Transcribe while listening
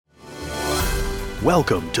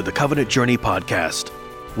Welcome to the Covenant Journey podcast.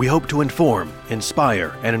 We hope to inform,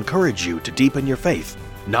 inspire, and encourage you to deepen your faith,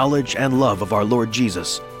 knowledge, and love of our Lord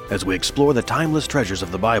Jesus as we explore the timeless treasures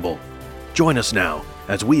of the Bible. Join us now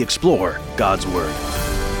as we explore God's Word.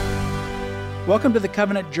 Welcome to the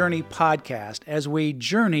Covenant Journey podcast as we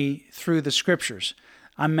journey through the Scriptures.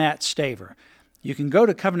 I'm Matt Staver. You can go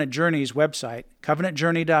to Covenant Journey's website,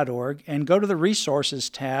 covenantjourney.org, and go to the Resources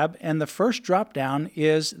tab, and the first drop-down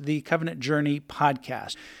is the Covenant Journey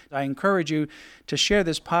podcast. I encourage you to share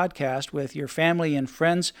this podcast with your family and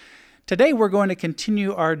friends. Today we're going to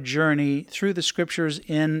continue our journey through the Scriptures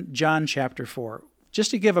in John chapter 4. Just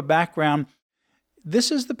to give a background,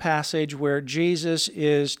 this is the passage where Jesus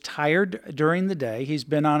is tired during the day. He's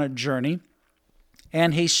been on a journey,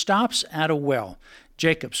 and he stops at a well,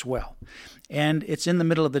 Jacob's well. And it's in the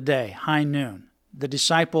middle of the day, high noon. The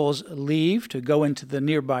disciples leave to go into the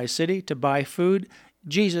nearby city to buy food.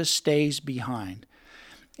 Jesus stays behind.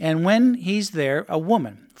 And when he's there, a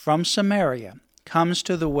woman from Samaria comes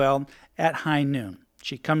to the well at high noon.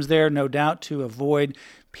 She comes there, no doubt, to avoid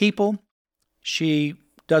people. She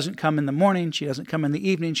doesn't come in the morning. She doesn't come in the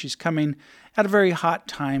evening. She's coming at a very hot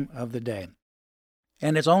time of the day.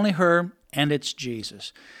 And it's only her, and it's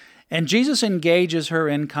Jesus. And Jesus engages her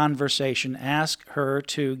in conversation, asks her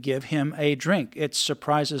to give him a drink. It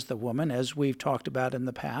surprises the woman, as we've talked about in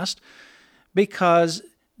the past, because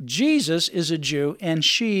Jesus is a Jew and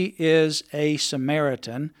she is a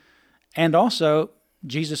Samaritan, and also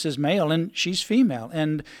Jesus is male and she's female.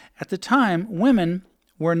 And at the time, women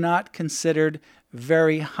were not considered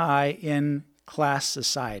very high in class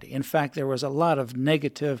society. In fact, there was a lot of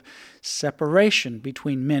negative separation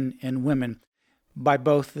between men and women by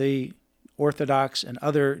both the Orthodox and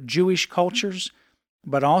other Jewish cultures,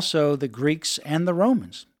 but also the Greeks and the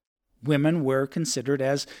Romans. Women were considered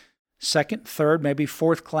as second, third, maybe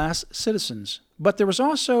fourth-class citizens. But there was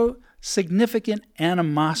also significant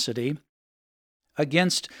animosity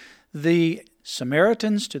against the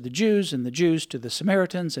Samaritans to the Jews and the Jews to the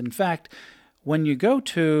Samaritans. In fact, when you go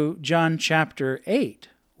to John chapter 8,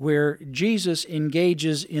 where Jesus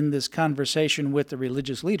engages in this conversation with the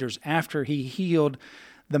religious leaders after he healed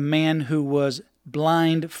the man who was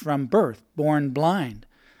blind from birth, born blind,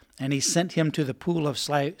 and he sent him to the pool of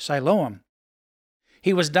Siloam.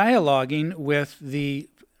 He was dialoguing with the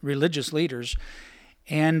religious leaders,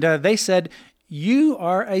 and they said, "You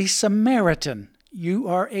are a Samaritan. You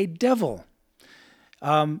are a devil."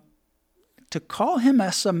 To call him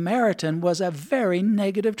a Samaritan was a very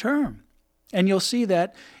negative term. And you'll see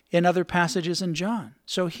that in other passages in John.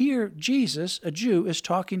 So here, Jesus, a Jew, is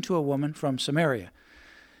talking to a woman from Samaria.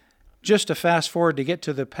 Just to fast forward to get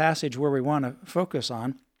to the passage where we want to focus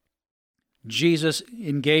on, Jesus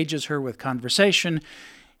engages her with conversation.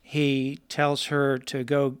 He tells her to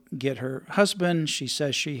go get her husband. She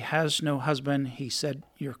says she has no husband. He said,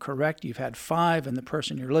 "You're correct. You've had 5, and the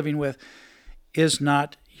person you're living with is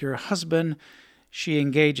not your husband." She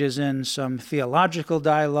engages in some theological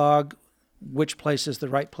dialogue. Which place is the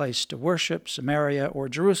right place to worship, Samaria or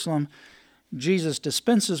Jerusalem? Jesus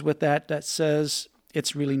dispenses with that says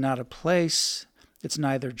it's really not a place. It's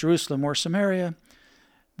neither Jerusalem or Samaria.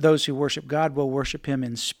 Those who worship God will worship him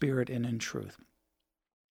in spirit and in truth.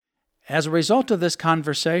 As a result of this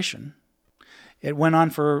conversation, it went on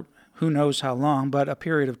for who knows how long, but a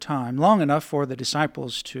period of time, long enough for the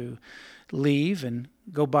disciples to leave and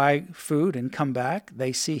go buy food and come back.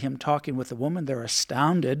 They see him talking with a woman. They're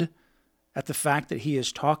astounded at the fact that he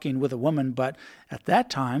is talking with a woman, but at that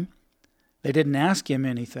time, they didn't ask him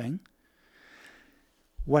anything.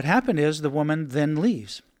 What happened is the woman then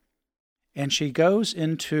leaves, and she goes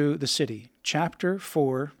into the city, chapter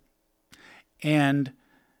 4 and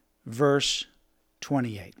verse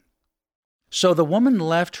 28. So the woman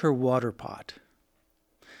left her water pot.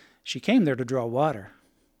 She came there to draw water,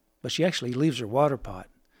 but she actually leaves her water pot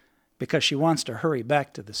because she wants to hurry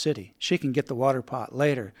back to the city. She can get the water pot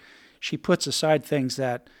later. She puts aside things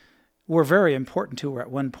that were very important to her at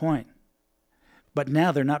one point, but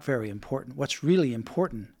now they're not very important. What's really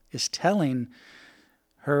important is telling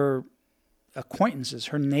her acquaintances,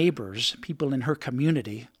 her neighbors, people in her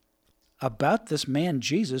community, about this man,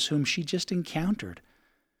 Jesus, whom she just encountered.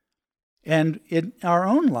 And in our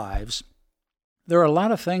own lives, there are a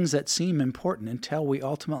lot of things that seem important until we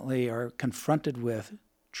ultimately are confronted with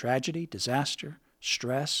tragedy, disaster,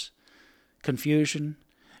 stress, confusion.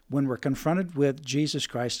 When we're confronted with Jesus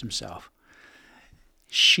Christ himself,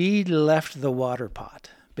 she left the water pot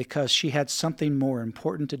because she had something more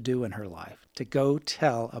important to do in her life, to go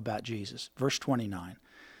tell about Jesus. Verse 29.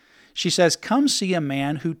 She says, "Come see a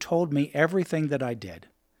man who told me everything that I did.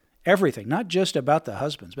 everything, not just about the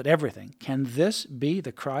husbands, but everything. Can this be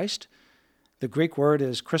the Christ? The Greek word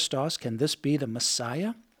is Christos. Can this be the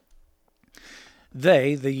Messiah?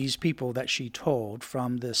 These people that she told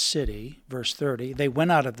from this city, verse 30, they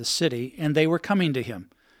went out of the city and they were coming to him.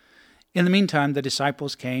 In the meantime, the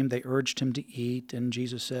disciples came, they urged him to eat, and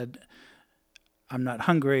Jesus said, I'm not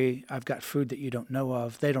hungry, I've got food that you don't know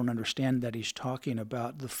of. They don't understand that he's talking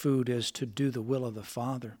about the food is to do the will of the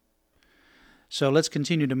Father. So let's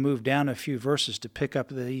continue to move down a few verses to pick up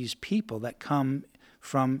these people that come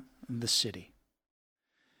from the city.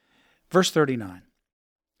 Verse 39.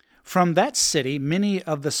 From that city, many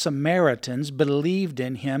of the Samaritans believed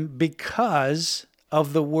in him because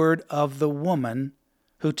of the word of the woman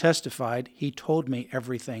who testified, he told me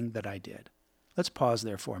everything that I did. Let's pause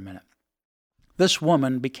there for a minute. This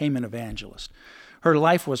woman became an evangelist. Her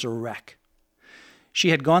life was a wreck. She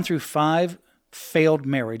had gone through 5 failed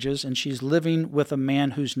marriages, and she's living with a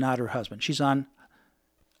man who's not her husband. She's on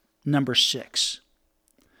number 6.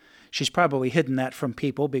 She's probably hidden that from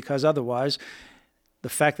people because otherwise the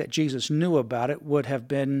fact that Jesus knew about it would have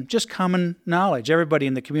been just common knowledge. Everybody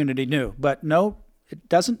in the community knew. But no, it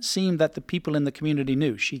doesn't seem that the people in the community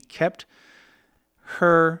knew. She kept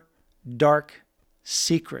her dark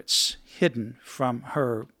secrets hidden from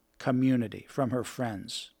her community, from her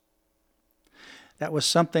friends. That was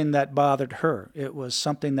something that bothered her. It was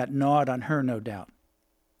something that gnawed on her, no doubt.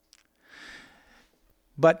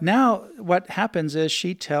 But now what happens is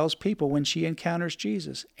she tells people when she encounters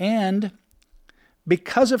Jesus. And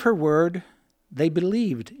because of her word, they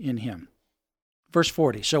believed in him. Verse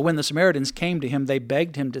 40, so when the Samaritans came to him, they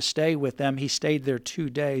begged him to stay with them. He stayed there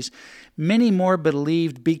 2 days. Many more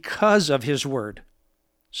believed because of his word.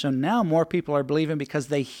 So now more people are believing because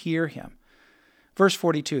they hear him. Verse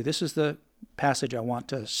 42, this is the passage I want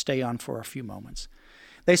to stay on for a few moments.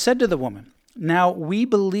 They said to the woman, now we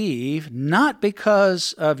believe not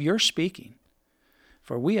because of your speaking,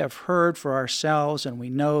 for we have heard for ourselves and we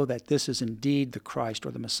know that this is indeed the Christ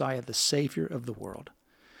or the Messiah, the Savior of the world.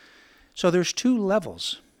 So there's 2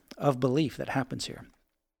 levels of belief that happens here.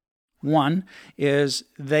 One is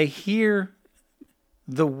they hear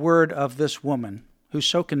the word of this woman who's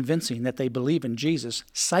so convincing that they believe in Jesus,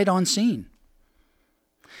 sight unseen.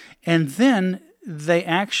 And then they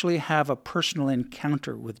actually have a personal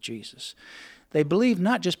encounter with Jesus. They believe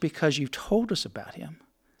not just because you've told us about him,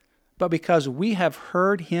 but because we have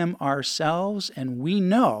heard him ourselves and we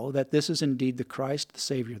know that this is indeed the Christ, the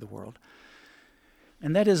Savior of the world.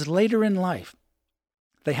 And that is later in life,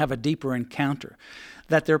 they have a deeper encounter.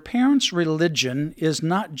 That their parents' religion is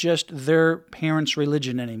not just their parents'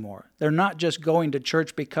 religion anymore. They're not just going to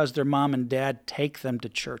church because their mom and dad take them to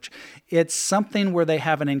church. It's something where they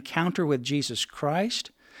have an encounter with Jesus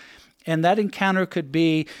Christ. And that encounter could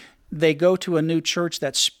be they go to a new church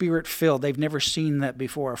that's spirit-filled. They've never seen that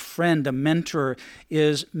before. A friend, a mentor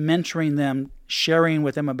is mentoring them, sharing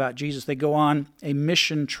with them about Jesus. They go on a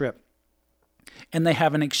mission trip. And they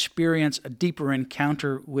have an experience, a deeper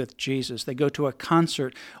encounter with Jesus. They go to a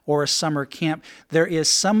concert or a summer camp. There is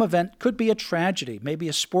some event, could be a tragedy, maybe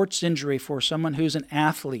a sports injury for someone who's an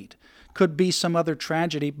athlete, could be some other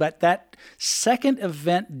tragedy, but that second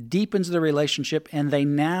event deepens the relationship and they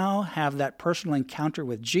now have that personal encounter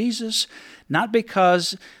with Jesus, not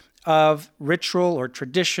because of ritual or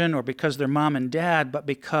tradition or because they're mom and dad, but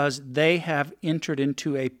because they have entered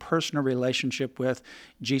into a personal relationship with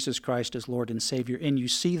Jesus Christ as Lord and Savior. And you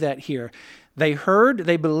see that here. They heard,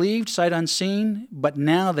 they believed, sight unseen, but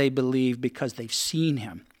now they believe because they've seen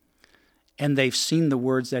him and they've seen the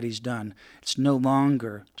words that he's done. It's no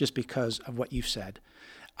longer just because of what you've said.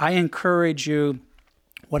 I encourage you,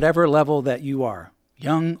 whatever level that you are,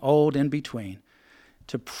 young, old, in between,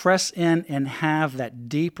 to press in and have that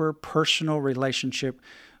deeper personal relationship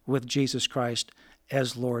with Jesus Christ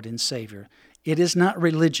as Lord and Savior. It is not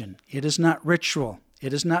religion. It is not ritual.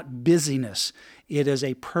 It is not busyness. It is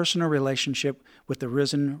a personal relationship with the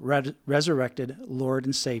risen, resurrected Lord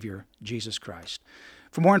and Savior, Jesus Christ.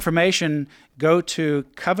 For more information, go to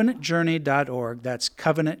covenantjourney.org. That's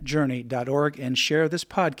covenantjourney.org, and share this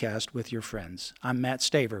podcast with your friends. I'm Matt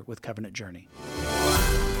Staver with Covenant Journey.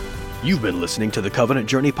 You've been listening to the Covenant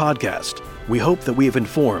Journey podcast. We hope that we have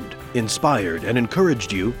informed, inspired, and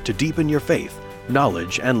encouraged you to deepen your faith,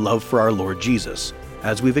 knowledge, and love for our Lord Jesus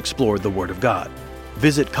as we've explored the Word of God.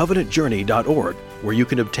 Visit covenantjourney.org, where you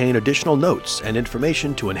can obtain additional notes and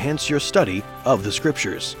information to enhance your study of the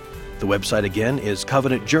Scriptures. The website again is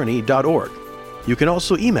covenantjourney.org. You can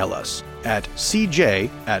also email us at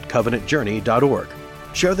cj@covenantjourney.org.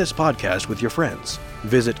 Share this podcast with your friends.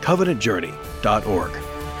 Visit covenantjourney.org.